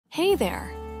Hey there!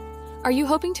 Are you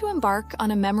hoping to embark on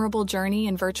a memorable journey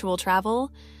in virtual travel?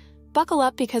 Buckle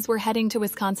up because we're heading to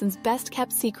Wisconsin's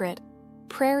best-kept secret,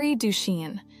 Prairie Du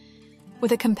Chien.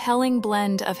 With a compelling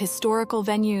blend of historical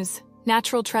venues,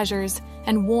 natural treasures,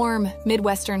 and warm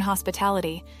Midwestern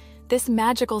hospitality, this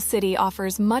magical city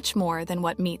offers much more than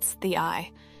what meets the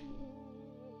eye.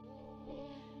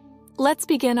 Let's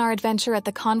begin our adventure at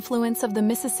the confluence of the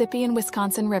Mississippi and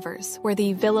Wisconsin rivers, where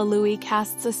the Villa Louis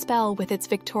casts a spell with its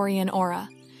Victorian aura.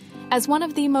 As one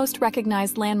of the most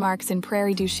recognized landmarks in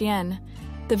Prairie Du Chien,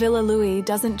 the Villa Louis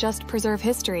doesn't just preserve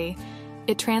history,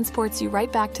 it transports you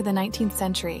right back to the 19th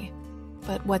century.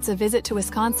 But what's a visit to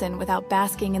Wisconsin without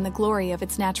basking in the glory of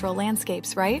its natural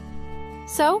landscapes, right?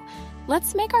 So,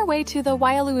 let's make our way to the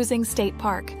Wyalusing State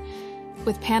Park.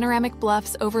 With panoramic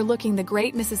bluffs overlooking the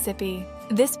Great Mississippi,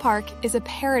 this park is a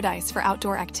paradise for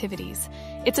outdoor activities.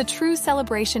 It's a true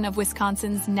celebration of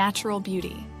Wisconsin's natural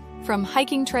beauty, from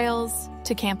hiking trails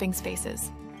to camping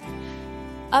spaces.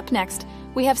 Up next,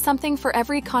 we have something for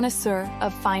every connoisseur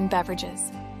of fine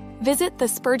beverages. Visit the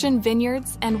Spurgeon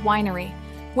Vineyards and Winery,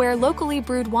 where locally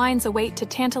brewed wines await to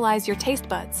tantalize your taste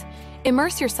buds.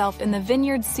 Immerse yourself in the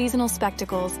vineyard's seasonal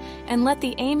spectacles and let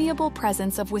the amiable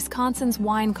presence of Wisconsin's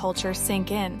wine culture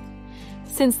sink in.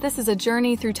 Since this is a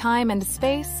journey through time and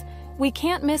space, we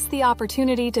can't miss the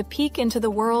opportunity to peek into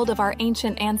the world of our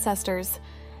ancient ancestors.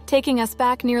 Taking us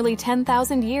back nearly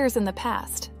 10,000 years in the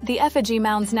past, the Effigy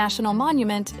Mounds National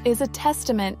Monument is a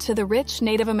testament to the rich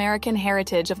Native American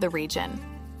heritage of the region.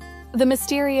 The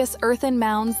mysterious earthen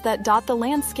mounds that dot the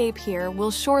landscape here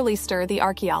will surely stir the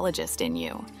archaeologist in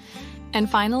you. And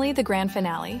finally, the grand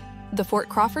finale, the Fort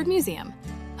Crawford Museum.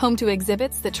 Home to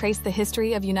exhibits that trace the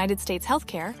history of United States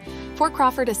healthcare, Fort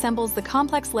Crawford assembles the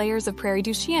complex layers of Prairie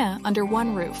Du Chien under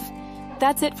one roof.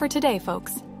 That's it for today,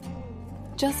 folks.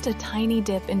 Just a tiny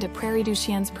dip into Prairie Du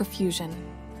Chien's profusion,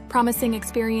 promising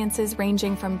experiences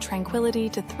ranging from tranquility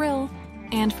to thrill,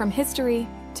 and from history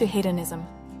to hedonism.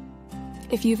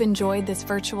 If you've enjoyed this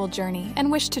virtual journey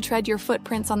and wish to tread your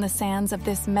footprints on the sands of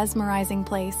this mesmerizing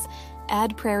place,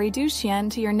 add Prairie Du Chien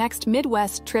to your next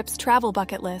Midwest trips travel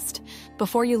bucket list.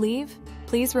 Before you leave,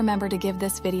 please remember to give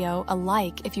this video a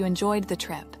like if you enjoyed the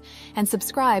trip, and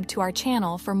subscribe to our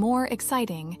channel for more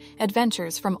exciting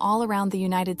adventures from all around the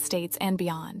United States and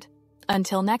beyond.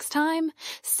 Until next time,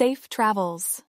 safe travels!